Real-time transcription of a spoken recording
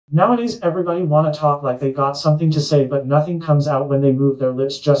Nowadays, everybody want to talk like they got something to say, but nothing comes out when they move their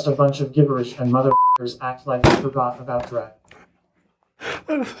lips. Just a bunch of gibberish, and motherfuckers act like they forgot about dread.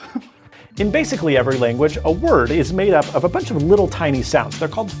 In basically every language, a word is made up of a bunch of little tiny sounds. They're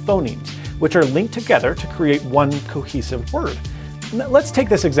called phonemes, which are linked together to create one cohesive word. Let's take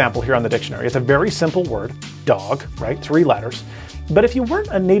this example here on the dictionary. It's a very simple word, dog, right? 3 letters. But if you weren't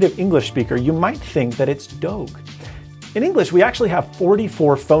a native English speaker, you might think that it's dog. In English, we actually have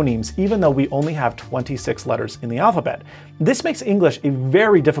 44 phonemes, even though we only have 26 letters in the alphabet. This makes English a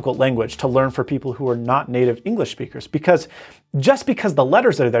very difficult language to learn for people who are not native English speakers, because just because the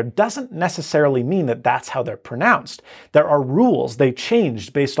letters are there doesn't necessarily mean that that's how they're pronounced. There are rules. They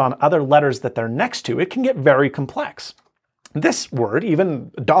changed based on other letters that they're next to. It can get very complex. This word,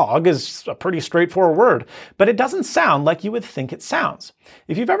 even dog, is a pretty straightforward word, but it doesn't sound like you would think it sounds.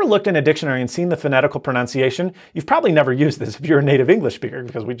 If you've ever looked in a dictionary and seen the phonetical pronunciation, you've probably never used this if you're a native English speaker,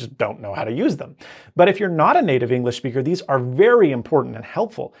 because we just don't know how to use them. But if you're not a native English speaker, these are very important and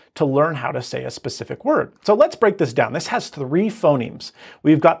helpful to learn how to say a specific word. So let's break this down. This has 3 phonemes.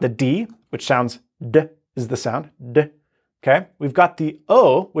 We've got the D, which sounds D is the sound, D. Okay? We've got the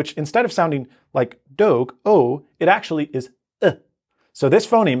O, which instead of sounding like dog, O, it actually is So this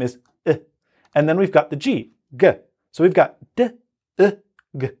phoneme is and then we've got the G, G. So we've got D,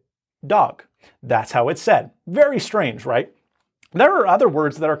 G, dog. That's how it's said. Very strange, right? There are other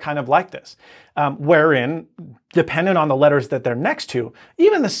words that are kind of like this, wherein, depending on the letters that they're next to,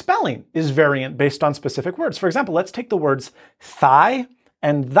 even the spelling is variant based on specific words. For example, let's take the words thigh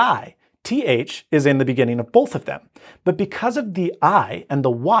and thy. TH is in the beginning of both of them. But because of the I and the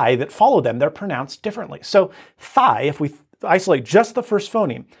Y that follow them, they're pronounced differently. So thigh, if we isolate just the first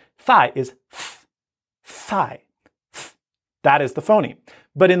phoneme, thigh is th, thigh. Th. That is the phoneme.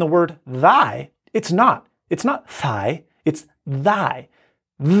 But in the word thy, it's not. It's not thigh, it's thy.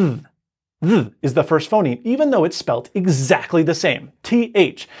 Th. Th is the first phoneme, even though it's spelled exactly the same,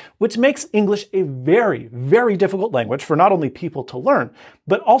 TH, which makes English a very, very difficult language for not only people to learn,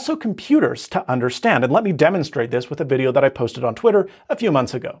 but also computers to understand. And let me demonstrate this with a video that I posted on Twitter a few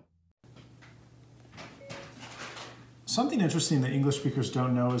months ago. Something interesting that English speakers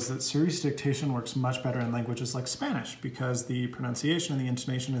don't know is that serious dictation works much better in languages like Spanish because the pronunciation and the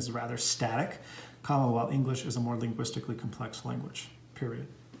intonation is rather static, while English is a more linguistically complex language, period.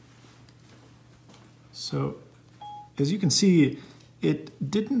 So, as you can see, it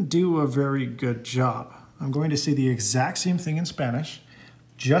didn't do a very good job. I'm going to say the exact same thing in Spanish,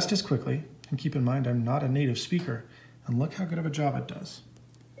 just as quickly, and keep in mind I'm not a native speaker, and look how good of a job it does.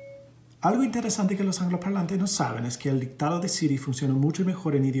 Algo interesante que los angloparlantes no saben es que el dictado de Siri funciona mucho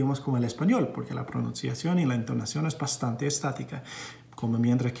mejor en idiomas como el español, porque la pronunciación y la entonación es bastante estática, como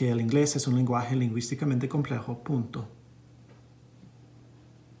mientras que el inglés es un lenguaje lingüísticamente complejo, punto.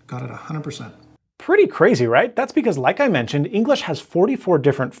 Got it 100%. Pretty crazy, right? That's because, like I mentioned, English has 44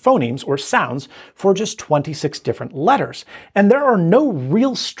 different phonemes or sounds for just 26 different letters. And there are no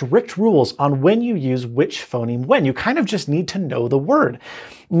real strict rules on when you use which phoneme when. You kind of just need to know the word.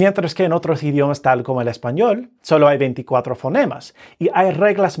 Mientras que en otros idiomas tal como el español, solo hay 24 fonemas. Y hay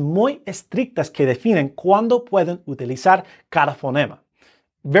reglas muy estrictas que definen cuándo pueden utilizar cada fonema.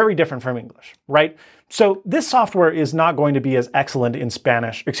 Very different from English, right? So this software is not going to be as excellent in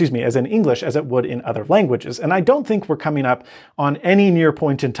as in English as it would in other languages. And I don't think we're coming up on any near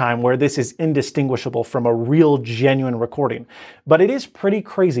point in time where this is indistinguishable from a real, genuine recording. But it is pretty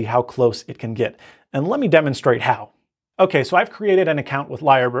crazy how close it can get. And let me demonstrate how. Okay, so I've created an account with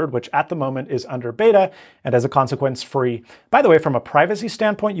Lyrebird, which at the moment is under beta and as a consequence free. By the way, from a privacy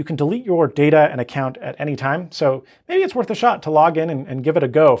standpoint, you can delete your data and account at any time, so maybe it's worth a shot to log in and give it a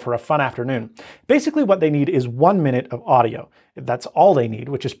go for a fun afternoon. Basically what they need is 1 minute of audio. That's all they need,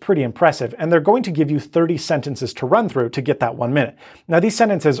 which is pretty impressive, and they're going to give you 30 sentences to run through to get that 1 minute. Now these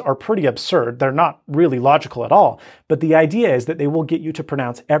sentences are pretty absurd, they're not really logical at all, but the idea is that they will get you to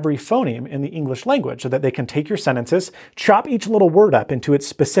pronounce every phoneme in the English language so that they can take your sentences, chop each little word up into its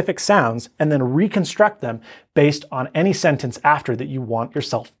specific sounds, and then reconstruct them based on any sentence after that you want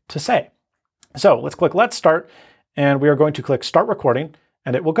yourself to say. So let's click Let's Start, and we are going to click Start Recording,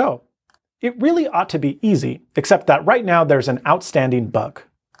 and it will go. It really ought to be easy, except that right now there's an outstanding bug.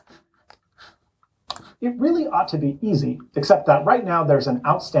 It really ought to be easy, except that right now there's an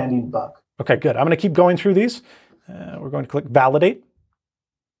outstanding bug. Okay, good. I'm going to keep going through these. We're going to click Validate.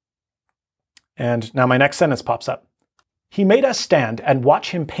 And now my next sentence pops up. He made us stand and watch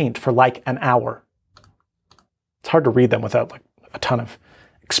him paint for like an hour. It's hard to read them without like a ton of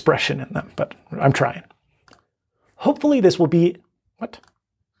expression in them, but I'm trying. Hopefully this will be... What?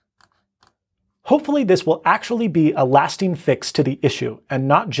 Hopefully this will actually be a lasting fix to the issue and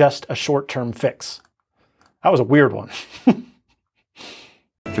not just a short-term fix. That was a weird one.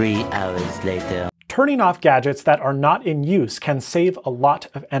 3 hours later. Turning off gadgets that are not in use can save a lot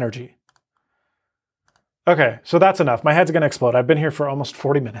of energy. Okay, so that's enough. My head's gonna explode. I've been here for almost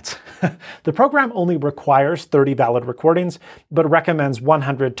 40 minutes. The program only requires 30 valid recordings, but recommends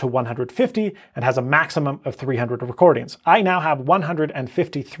 100 to 150 and has a maximum of 300 recordings. I now have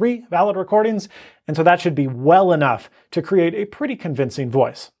 153 valid recordings, and so that should be well enough to create a pretty convincing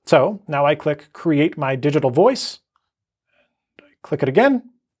voice. So now I click Create My Digital Voice. I click it again.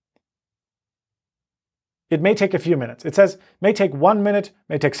 It may take a few minutes. It says may take 1 minute,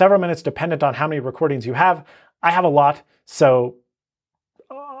 may take several minutes, dependent on how many recordings you have. I have a lot, so...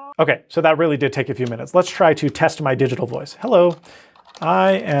 Okay, so that really did take a few minutes. Let's try to test my digital voice. Hello,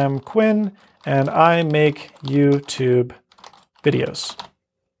 I am Quinn, and I make YouTube videos.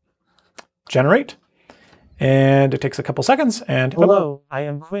 Generate. And it takes a couple seconds, and... Hello, I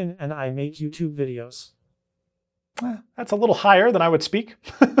am Quinn, and I make YouTube videos. That's a little higher than I would speak,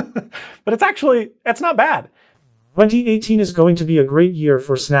 but it's not bad. 2018 is going to be a great year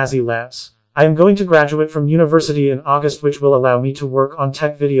for Snazzy Labs. I am going to graduate from university in August, which will allow me to work on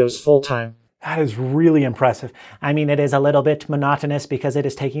tech videos full-time. That is really impressive. I mean, it is a little bit monotonous because it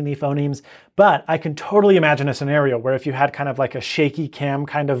is taking the phonemes, but I can totally imagine a scenario where if you had kind of like a shaky cam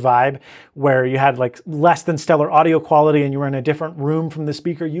kind of vibe, where you had like less than stellar audio quality and you were in a different room from the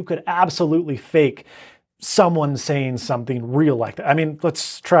speaker, you could absolutely fake someone saying something real like that. I mean,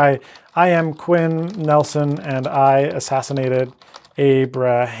 let's try, I am Quinn Nelson and I assassinated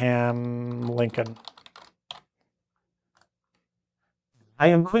Abraham Lincoln. I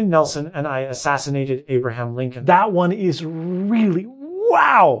am Quinn Nelson and I assassinated Abraham Lincoln. That one is really,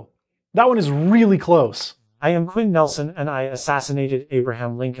 wow! That one is really close. I am Quinn Nelson and I assassinated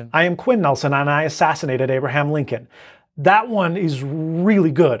Abraham Lincoln. I am Quinn Nelson and I assassinated Abraham Lincoln. That one is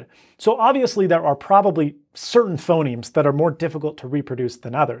really good. So obviously there are probably certain phonemes that are more difficult to reproduce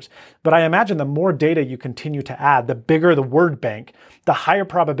than others. But I imagine the more data you continue to add, the bigger the word bank, the higher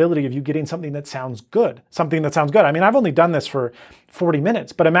probability of you getting something that sounds good. I mean, I've only done this for 40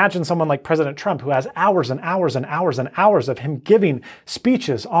 minutes, but imagine someone like President Trump who has hours and hours and hours and hours of him giving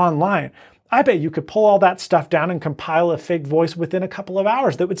speeches online. I bet you could pull all that stuff down and compile a fake voice within a couple of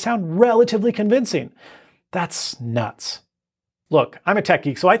hours that would sound relatively convincing. That's nuts. Look, I'm a tech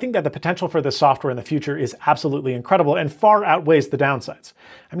geek, so I think that the potential for this software in the future is absolutely incredible and far outweighs the downsides.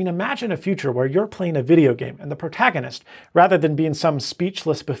 I mean, imagine a future where you're playing a video game and the protagonist, rather than being some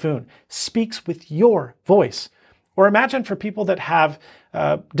speechless buffoon, speaks with your voice. Or imagine for people that have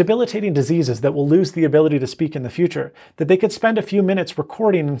debilitating diseases that will lose the ability to speak in the future, that they could spend a few minutes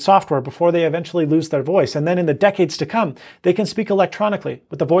recording in software before they eventually lose their voice, and then in the decades to come, they can speak electronically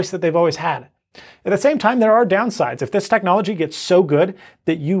with the voice that they've always had. At the same time, there are downsides. If this technology gets so good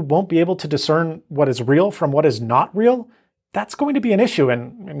that you won't be able to discern what is real from what is not real, that's going to be an issue.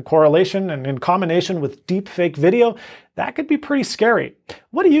 And in correlation and in combination with deep fake video, that could be pretty scary.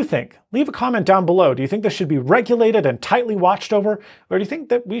 What do you think? Leave a comment down below. Do you think this should be regulated and tightly watched over? Or do you think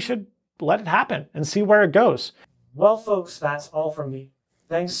that we should let it happen and see where it goes? Well, folks, that's all from me.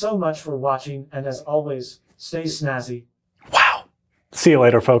 Thanks so much for watching, and as always, stay snazzy. Wow. See you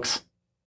later, folks.